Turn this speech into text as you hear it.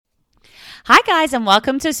Hi guys, and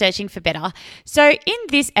welcome to Searching for Better. So in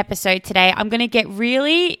this episode today, I'm going to get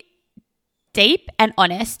really deep and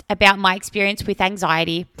honest about my experience with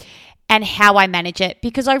anxiety and how I manage it,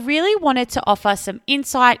 because I really wanted to offer some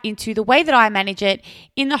insight into the way that I manage it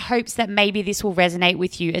in the hopes that maybe this will resonate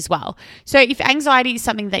with you as well. So if anxiety is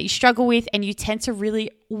something that you struggle with and you tend to really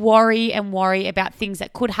worry about things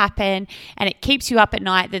that could happen and it keeps you up at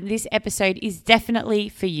night, then this episode is definitely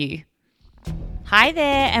for you. Hi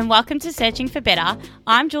there, and welcome to Searching for Better.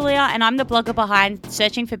 I'm Julia, and I'm the blogger behind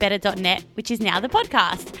searchingforbetter.net, which is now the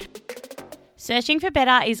podcast. Searching for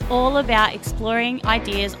Better is all about exploring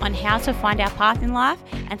ideas on how to find our path in life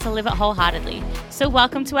and to live it wholeheartedly. So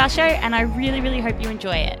welcome to our show, and I really hope you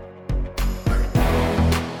enjoy it.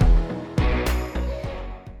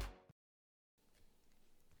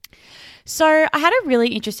 So I had a really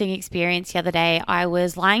interesting experience the other day. I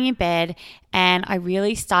was lying in bed and I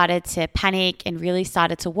really started to panic and really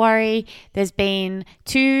started to worry. There's been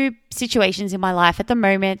two situations in my life at the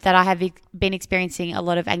moment that I have been experiencing a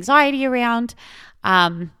lot of anxiety around.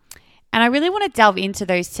 And I really want to delve into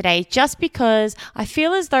those today just because I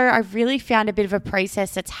feel as though I've really found a bit of a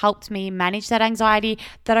process that's helped me manage that anxiety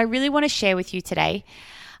that I really want to share with you today.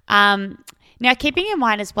 Now, keeping in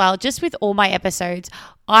mind as well, just with all my episodes,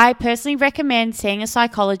 I personally recommend seeing a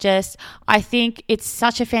psychologist. I think it's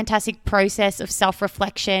such a fantastic process of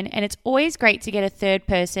self-reflection, and it's always great to get a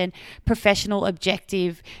third-person, professional,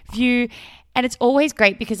 objective view. And it's always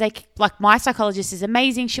great because my psychologist is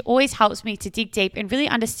amazing. She always helps me to dig deep and really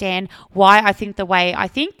understand why I think the way I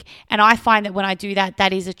think. And I find that when I do that,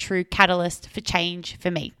 that is a true catalyst for change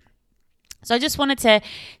for me. So I just wanted to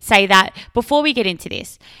say that before we get into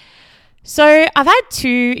this. So I've had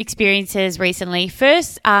two experiences recently.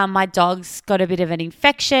 First, my dog's got a bit of an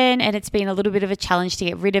infection and it's been a little bit of a challenge to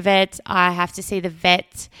get rid of it. I have to see the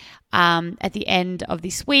vet at the end of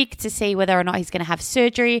this week to see whether or not he's going to have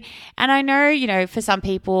surgery. And I know, for some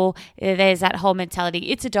people, there's that whole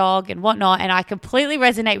mentality, it's a dog and whatnot. And I completely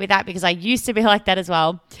resonate with that because I used to be like that as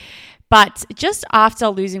well. But just after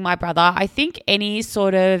losing my brother, I think any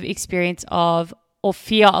sort of experience or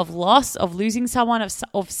fear of loss, of losing someone,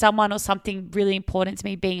 of someone or something really important to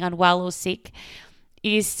me being unwell or sick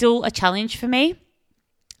is still a challenge for me.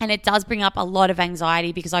 And it does bring up a lot of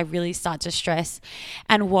anxiety because I really start to stress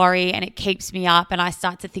and worry, and it keeps me up, and I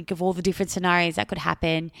start to think of all the different scenarios that could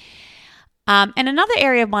happen. And another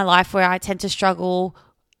area of my life where I tend to struggle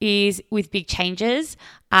is with big changes.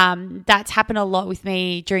 That's happened a lot with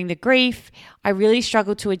me during the grief. I really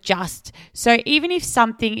struggle to adjust. So even if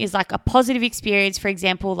something is like a positive experience, for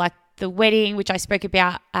example, like the wedding, which I spoke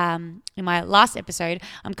about in my last episode,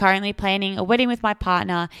 I'm currently planning a wedding with my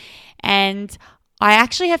partner, and I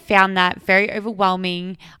actually have found that very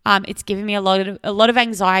overwhelming. It's given me a lot of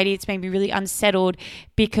anxiety. It's made me really unsettled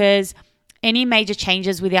because any major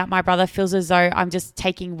changes without my brother feels as though I'm just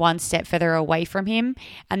taking one step further away from him.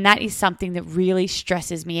 And that is something that really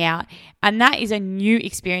stresses me out. And that is a new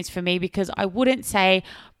experience for me because I wouldn't say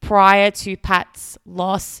prior to Pat's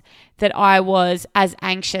loss that I was as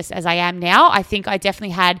anxious as I am now. I think I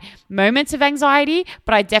definitely had moments of anxiety,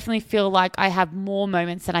 but I definitely feel like I have more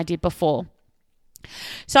moments than I did before.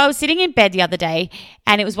 So I was sitting in bed the other day,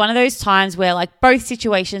 and it was one of those times where both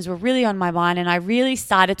situations were really on my mind, and I really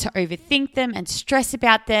started to overthink them and stress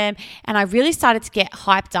about them, and I really started to get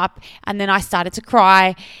hyped up, and then I started to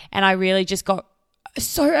cry, and I really just got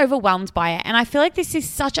so overwhelmed by it. And I feel like this is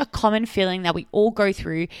such a common feeling that we all go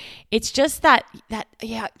through. It's just that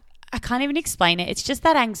I can't even explain it. It's just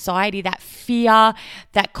that anxiety, that fear,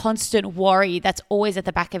 that constant worry that's always at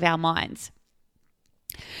the back of our minds.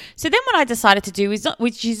 So then what I decided to do,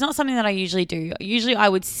 which is not something that I usually do. Usually I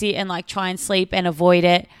would sit and try and sleep and avoid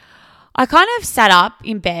it. I kind of sat up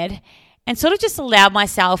in bed and sort of just allowed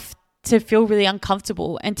myself to feel really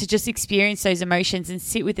uncomfortable and to just experience those emotions and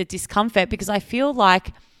sit with the discomfort, because I feel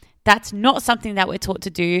like that's not something that we're taught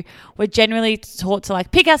to do. We're generally taught to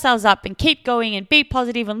pick ourselves up and keep going and be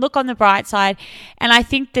positive and look on the bright side. And I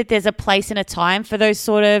think that there's a place and a time for those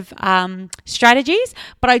sort of strategies.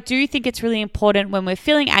 But I do think it's really important when we're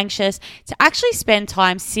feeling anxious to actually spend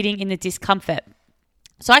time sitting in the discomfort.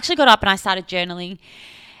 So I actually got up and I started journaling.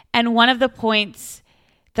 And one of the points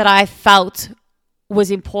that I felt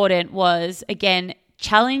was important was, again,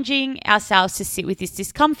 challenging ourselves to sit with this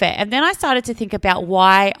discomfort. And then I started to think about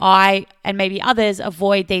why I and maybe others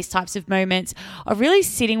avoid these types of moments of really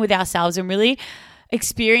sitting with ourselves and really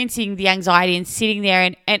experiencing the anxiety and sitting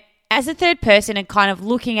there and as a third person and kind of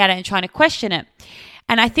looking at it and trying to question it.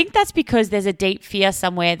 And I think that's because there's a deep fear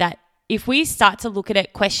somewhere that if we start to look at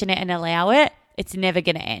it, question it and allow it, it's never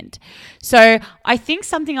going to end. So I think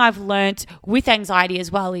something I've learned with anxiety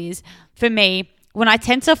as well is, for me, when I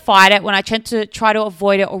tend to fight it, when I tend to try to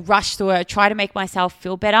avoid it or rush through it, or try to make myself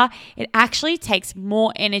feel better, it actually takes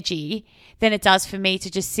more energy than it does for me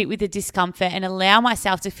to just sit with the discomfort and allow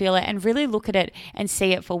myself to feel it and really look at it and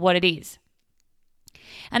see it for what it is.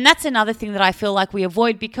 And that's another thing that I feel like we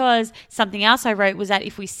avoid, because something else I wrote was that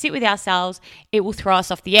if we sit with ourselves, it will throw us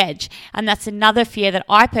off the edge. And that's another fear that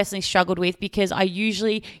I personally struggled with, because I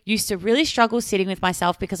usually used to really struggle sitting with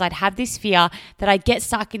myself, because I'd have this fear that I'd get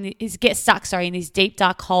stuck in this deep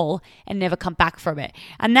dark hole and never come back from it.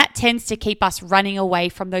 And that tends to keep us running away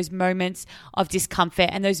from those moments of discomfort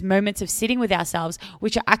and those moments of sitting with ourselves,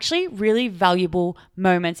 which are actually really valuable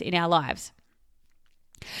moments in our lives.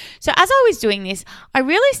 So as I was doing this, I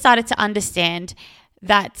really started to understand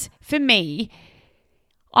that for me,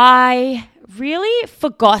 I really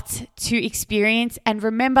forgot to experience and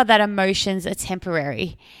remember that emotions are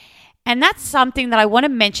temporary. And that's something that I want to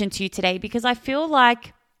mention to you today, because I feel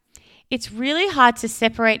like it's really hard to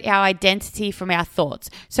separate our identity from our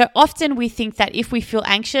thoughts. So often we think that if we feel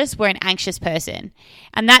anxious, we're an anxious person.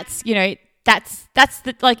 And that's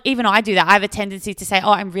even I do that. I have a tendency to say,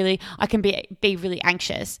 I can be really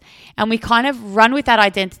anxious. And we kind of run with that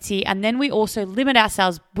identity, and then we also limit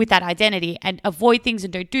ourselves with that identity and avoid things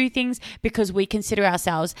and don't do things because we consider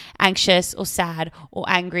ourselves anxious or sad or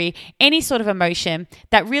angry, any sort of emotion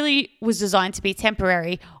that really was designed to be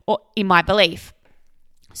temporary, or in my belief.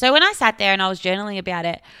 So when I sat there and I was journaling about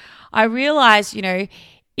it, I realized,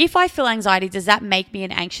 if I feel anxiety, does that make me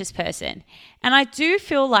an anxious person? And I do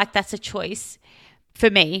feel like that's a choice for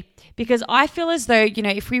me, because I feel as though,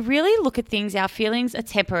 if we really look at things, our feelings are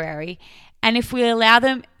temporary. And if we allow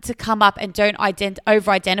them to come up and don't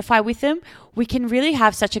over-identify with them, we can really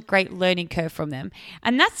have such a great learning curve from them.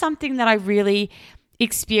 And that's something that I really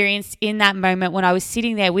experienced in that moment when I was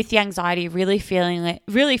sitting there with the anxiety, really feeling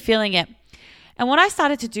it. And what I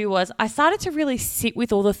started to do was I started to really sit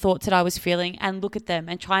with all the thoughts that I was feeling and look at them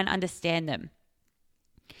and try and understand them.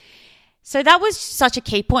 So that was such a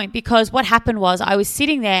key point, because what happened was I was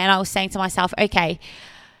sitting there and I was saying to myself, okay,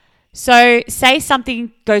 so say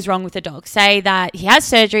something goes wrong with the dog. Say that he has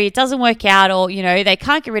surgery, it doesn't work out, or, they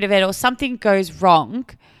can't get rid of it, or something goes wrong.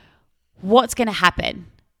 What's going to happen?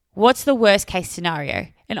 What's the worst case scenario?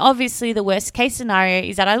 And obviously the worst case scenario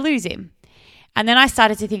is that I lose him. And then I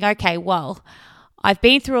started to think, okay, well, I've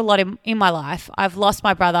been through a lot in my life. I've lost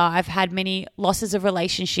my brother. I've had many losses of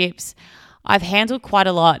relationships. I've handled quite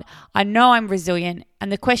a lot. I know I'm resilient.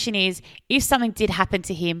 And the question is, if something did happen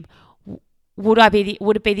to him, would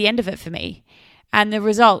it be the end of it for me? And the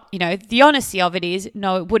result, the honesty of it is,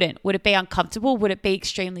 no, it wouldn't. Would it be uncomfortable? Would it be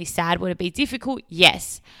extremely sad? Would it be difficult?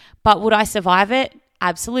 Yes. But would I survive it?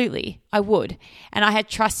 Absolutely, I would. And I had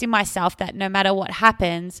trust in myself that no matter what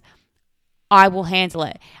happens, I will handle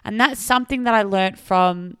it. And that's something that I learned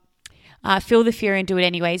from Feel the Fear and Do It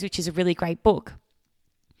Anyways, which is a really great book.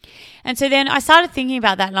 And so then I started thinking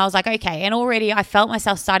about that, and I was like, okay, and already I felt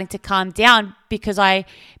myself starting to calm down because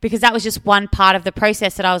that was just one part of the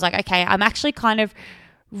process that I was like, okay, I'm actually kind of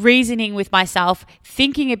reasoning with myself,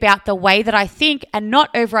 thinking about the way that I think and not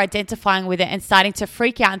over-identifying with it and starting to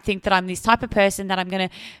freak out and think that I'm this type of person, that I'm going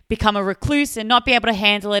to become a recluse and not be able to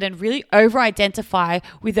handle it, and really over-identify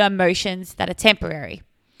with the emotions that are temporary.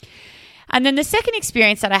 And then the second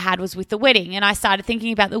experience that I had was with the wedding, and I started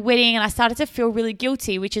thinking about the wedding and I started to feel really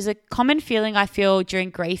guilty, which is a common feeling I feel during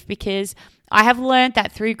grief, because I have learned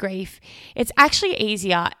that through grief, it's actually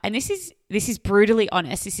easier, and this is brutally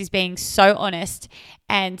honest, this is being so honest,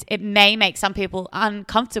 and it may make some people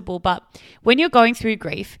uncomfortable, but when you're going through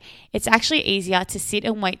grief, it's actually easier to sit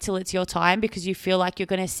and wait till it's your time, because you feel like you're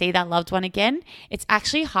going to see that loved one again. It's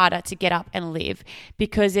actually harder to get up and live,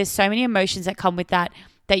 because there's so many emotions that come with that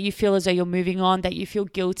you feel as though you're moving on, that you feel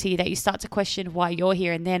guilty, that you start to question why you're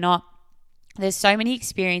here and they're not. There's so many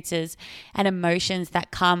experiences and emotions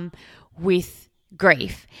that come with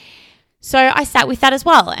grief. So I sat with that as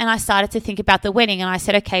well, and I started to think about the wedding, and I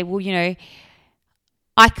said, okay, well,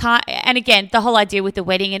 I can't, and again, the whole idea with the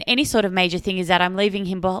wedding and any sort of major thing is that I'm leaving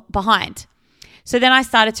him behind. So then I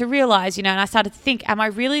started to realize, and I started to think, am I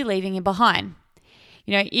really leaving him behind?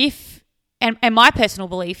 And my personal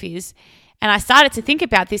belief is, and I started to think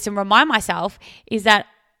about this and remind myself, is that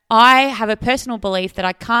I have a personal belief that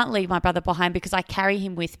I can't leave my brother behind, because I carry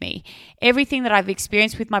him with me. Everything that I've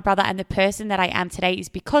experienced with my brother and the person that I am today is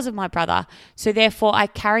because of my brother. So therefore, I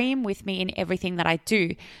carry him with me in everything that I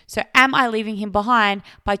do. So am I leaving him behind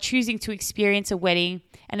by choosing to experience a wedding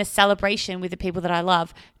and a celebration with the people that I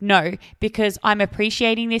love? No, because I'm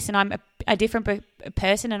appreciating this, and I'm a different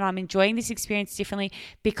person, and I'm enjoying this experience differently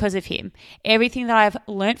because of him. Everything that I've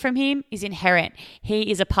learned from him is inherent.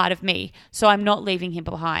 He is a part of me, so I'm not leaving him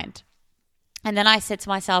behind. And then I said to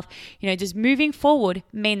myself, does moving forward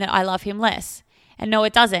mean that I love him less? And no,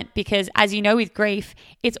 it doesn't, because as you know, with grief,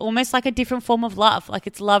 it's almost like a different form of love. Like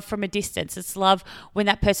it's love from a distance. It's love when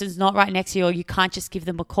that person's not right next to you or you can't just give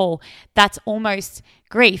them a call. That's almost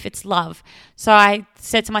grief. It's love. So I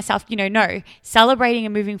said to myself, no, celebrating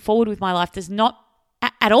and moving forward with my life does not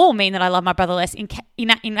at all mean that I love my brother less.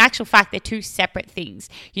 In actual fact, they're two separate things.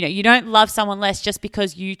 You don't love someone less just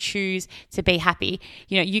because you choose to be happy.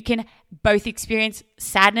 You can both experience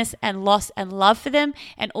sadness and loss and love for them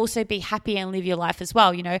and also be happy and live your life as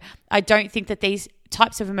well. I don't think that these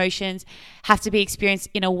types of emotions have to be experienced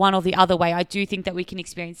in a one or the other way. I do think that we can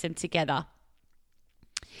experience them together.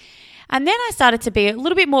 And then I started to be a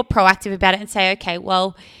little bit more proactive about it and say, okay,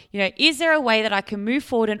 well, is there a way that I can move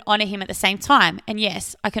forward and honor him at the same time? And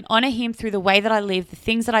yes, I can honor him through the way that I live, the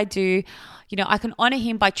things that I do. I can honor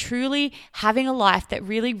him by truly having a life that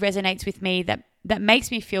really resonates with me, that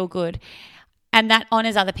makes me feel good, and that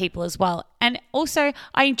honors other people as well. And also,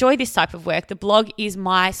 I enjoy this type of work. The blog is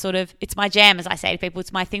it's my jam, as I say to people.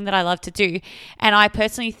 It's my thing that I love to do. And I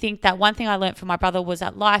personally think that one thing I learned from my brother was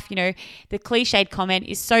that life, the cliched comment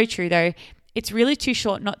is so true though. It's really too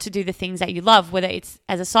short not to do the things that you love, whether it's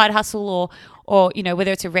as a side hustle or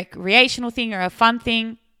whether it's a recreational thing or a fun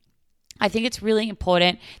thing. I think it's really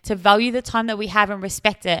important to value the time that we have and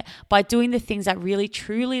respect it by doing the things that really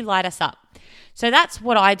truly light us up. So that's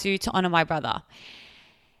what I do to honor my brother.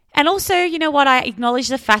 And also, I acknowledge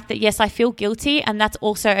the fact that yes, I feel guilty, and that's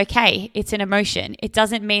also okay. It's an emotion. It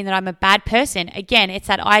doesn't mean that I'm a bad person. Again, it's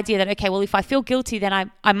that idea that, okay, well, if I feel guilty, then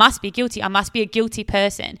I must be guilty. I must be a guilty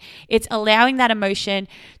person. It's allowing that emotion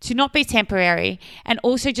to not be temporary and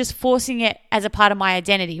also just forcing it as a part of my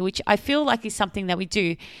identity, which I feel like is something that we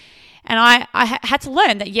do. And I had to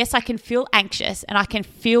learn that, yes, I can feel anxious and I can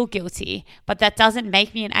feel guilty, but that doesn't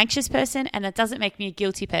make me an anxious person and that doesn't make me a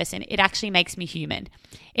guilty person. It actually makes me human.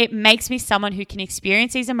 It makes me someone who can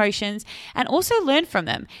experience these emotions and also learn from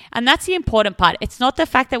them. And that's the important part. It's not the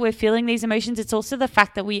fact that we're feeling these emotions. It's also the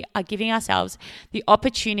fact that we are giving ourselves the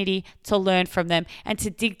opportunity to learn from them and to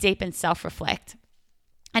dig deep and self-reflect.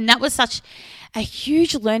 And that was such a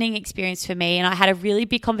huge learning experience for me. And I had a really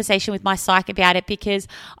big conversation with my psych about it because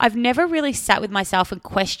I've never really sat with myself and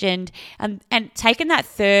questioned and taken that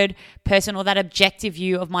third person or that objective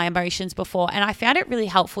view of my emotions before. And I found it really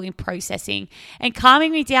helpful in processing and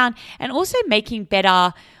calming me down and also making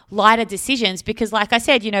better, lighter decisions, because like I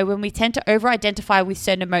said, when we tend to over-identify with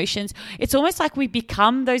certain emotions, it's almost like we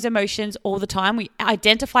become those emotions all the time. We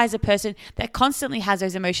identify as a person that constantly has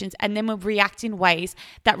those emotions, and then we react in ways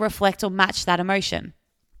that reflect or match that emotion.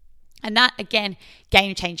 And that, again,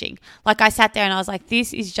 game changing. Like I sat there and I was like,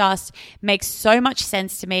 this is just makes so much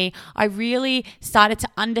sense to me. I really started to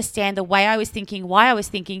understand the way I was thinking, why I was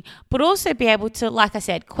thinking, but also be able to, like I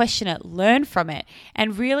said, question it, learn from it,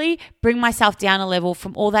 and really bring myself down a level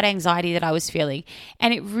from all that anxiety that I was feeling.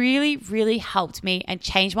 And it really, really helped me and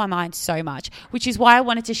changed my mind so much, which is why I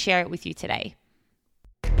wanted to share it with you today.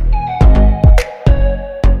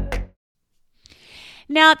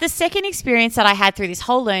 Now, the second experience that I had through this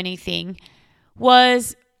whole learning thing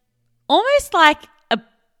was almost like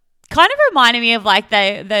kind of reminded me of like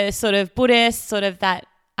the sort of Buddhist sort of that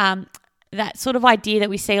sort of idea that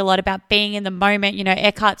we see a lot about being in the moment.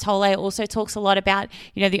 Eckhart Tolle also talks a lot about,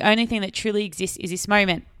 the only thing that truly exists is this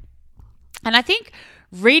moment. And I think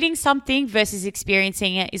reading something versus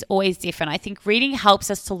experiencing it is always different. I think reading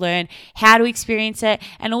helps us to learn how to experience it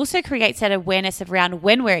and also creates that awareness around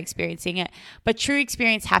when we're experiencing it. But true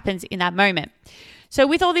experience happens in that moment. So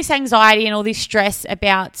with all this anxiety and all this stress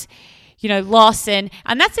about, loss and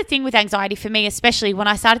that's the thing with anxiety for me, especially when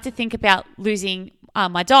I started to think about losing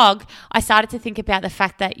my dog, I started to think about the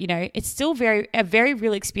fact that, it's still a very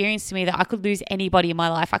real experience to me that I could lose anybody in my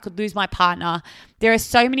life. I could lose my partner. There are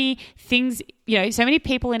so many things, so many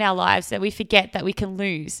people in our lives that we forget that we can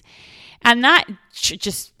lose. And that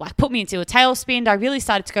just like put me into a tailspin. I really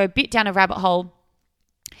started to go a bit down a rabbit hole.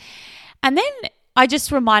 And then I just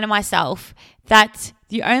reminded myself that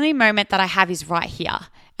the only moment that I have is right here.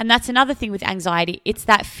 And that's another thing with anxiety. It's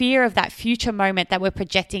that fear of that future moment that we're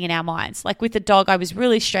projecting in our minds. Like with the dog, I was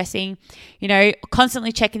really stressing,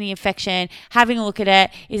 constantly checking the infection, having a look at it.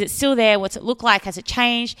 Is it still there? What's it look like? Has it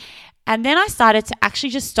changed? And then I started to actually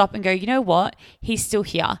just stop and go, you know what? He's still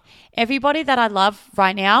here. Everybody that I love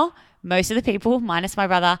right now, most of the people, minus my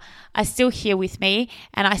brother, are still here with me,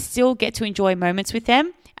 and I still get to enjoy moments with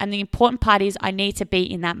them. And the important part is I need to be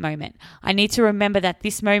in that moment. I need to remember that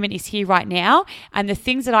this moment is here right now. And the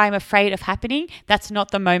things that I am afraid of happening, that's not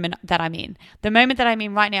the moment that I'm in. The moment that I'm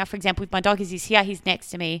in right now, for example, with my dog, is he's here, he's next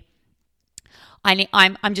to me.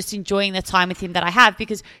 I'm just enjoying the time with him that I have,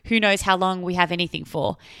 because who knows how long we have anything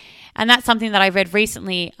for. And that's something that I read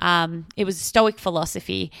recently. It was Stoic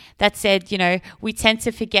philosophy that said, we tend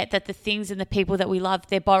to forget that the things and the people that we love,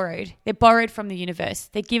 they're borrowed. They're borrowed from the universe.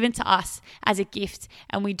 They're given to us as a gift,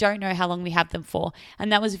 and we don't know how long we have them for.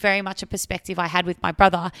 And that was very much a perspective I had with my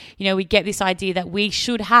brother. We get this idea that we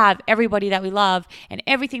should have everybody that we love and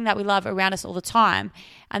everything that we love around us all the time.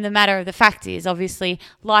 And the matter of the fact is, obviously,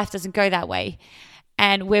 life doesn't go that way.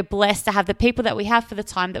 And we're blessed to have the people that we have for the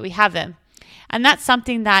time that we have them. And that's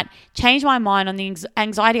something that changed my mind on the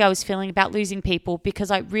anxiety I was feeling about losing people, because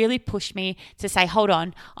it really pushed me to say, hold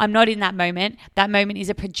on, I'm not in that moment. That moment is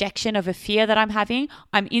a projection of a fear that I'm having.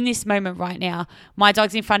 I'm in this moment right now. My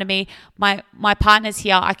dog's in front of me. My partner's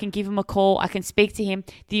here. I can give him a call. I can speak to him.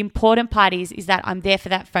 The important part is that I'm there for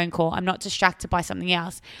that phone call. I'm not distracted by something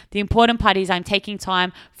else. The important part is I'm taking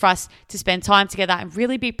time for us to spend time together and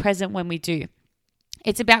really be present when we do.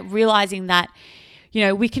 It's about realizing that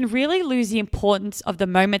we can really lose the importance of the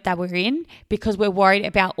moment that we're in because we're worried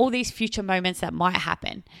about all these future moments that might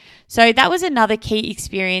happen. So that was another key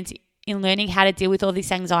experience in learning how to deal with all this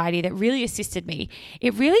anxiety that really assisted me.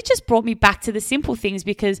 It really just brought me back to the simple things,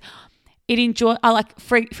 because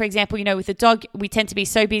for example, with the dog, we tend to be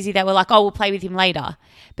so busy that we're like, oh, we'll play with him later.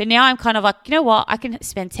 But now I'm kind of like, you know what? I can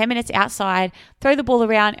spend 10 minutes outside, throw the ball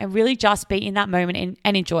around, and really just be in that moment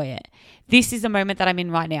and enjoy it. This is the moment that I'm in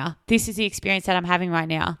right now. This is the experience that I'm having right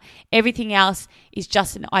now. Everything else is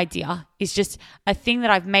just an idea. It's just a thing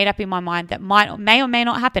that I've made up in my mind that may or may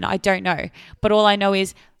not happen. I don't know. But all I know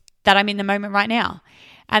is that I'm in the moment right now.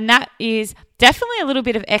 And that is definitely a little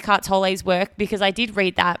bit of Eckhart Tolle's work, because I did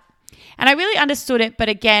read that. And I really understood it, but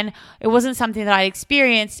again, it wasn't something that I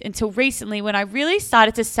experienced until recently, when I really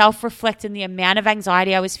started to self-reflect on the amount of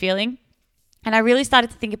anxiety I was feeling. And I really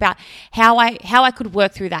started to think about how I could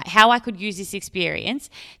work through that, how I could use this experience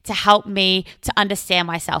to help me to understand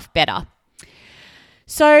myself better.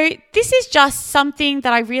 So this is just something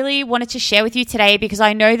that I really wanted to share with you today, because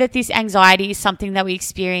I know that this anxiety is something that we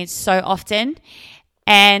experience so often.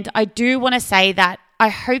 And I do want to say that I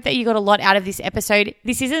hope that you got a lot out of this episode.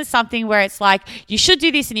 This isn't something where it's like, you should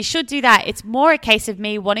do this and you should do that. It's more a case of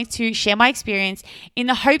me wanting to share my experience in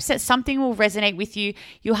the hopes that something will resonate with you.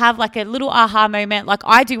 You'll have like a little aha moment like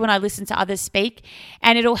I do when I listen to others speak,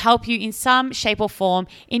 and it'll help you in some shape or form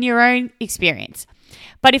in your own experience.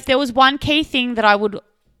 But if there was one key thing that I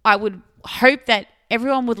would hope that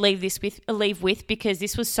everyone would leave with, because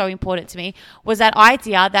this was so important to me, was that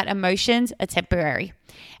idea that emotions are temporary.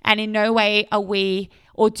 And in no way are we,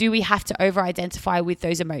 or do we have to over-identify with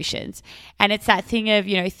those emotions. And it's that thing of,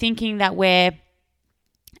 thinking that we're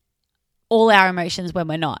all our emotions when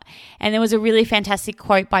we're not. And there was a really fantastic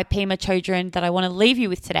quote by Pema Chodron that I want to leave you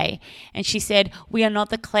with today. And she said, "We are not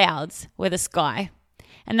the clouds, we're the sky."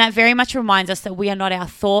 And that very much reminds us that we are not our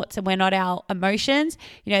thoughts and we're not our emotions.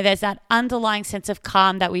 There's that underlying sense of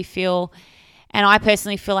calm that we feel. And I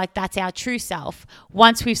personally feel like that's our true self.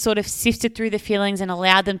 Once we've sort of sifted through the feelings and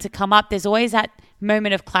allowed them to come up, there's always that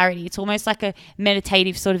moment of clarity. It's almost like a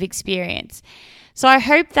meditative sort of experience. So I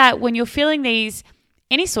hope that when you're feeling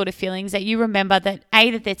any sort of feelings, that you remember that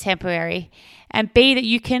A, that they're temporary, and B, that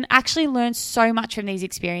you can actually learn so much from these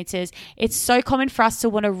experiences. It's so common for us to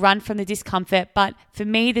want to run from the discomfort, but for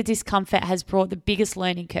me, the discomfort has brought the biggest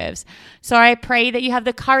learning curves. So I pray that you have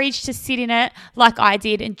the courage to sit in it like I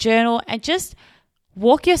did and journal and just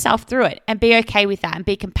walk yourself through it and be okay with that and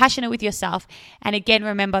be compassionate with yourself. And again,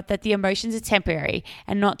 remember that the emotions are temporary,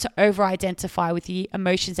 and not to over-identify with the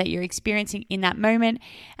emotions that you're experiencing in that moment,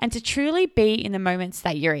 and to truly be in the moments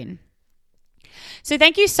that you're in. So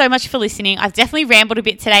thank you so much for listening. I've definitely rambled a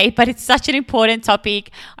bit today, but it's such an important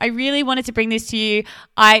topic. I really wanted to bring this to you.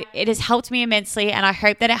 It has helped me immensely, and I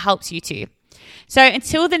hope that it helps you too. So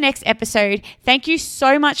until the next episode, thank you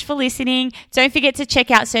so much for listening. Don't forget to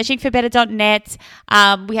check out searchingforbetter.net.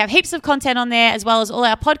 We have heaps of content on there, as well as all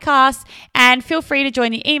our podcasts. And feel free to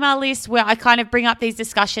join the email list where I kind of bring up these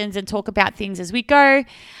discussions and talk about things as we go.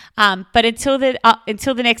 But until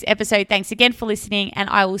the next episode, thanks again for listening, and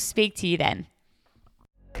I will speak to you then.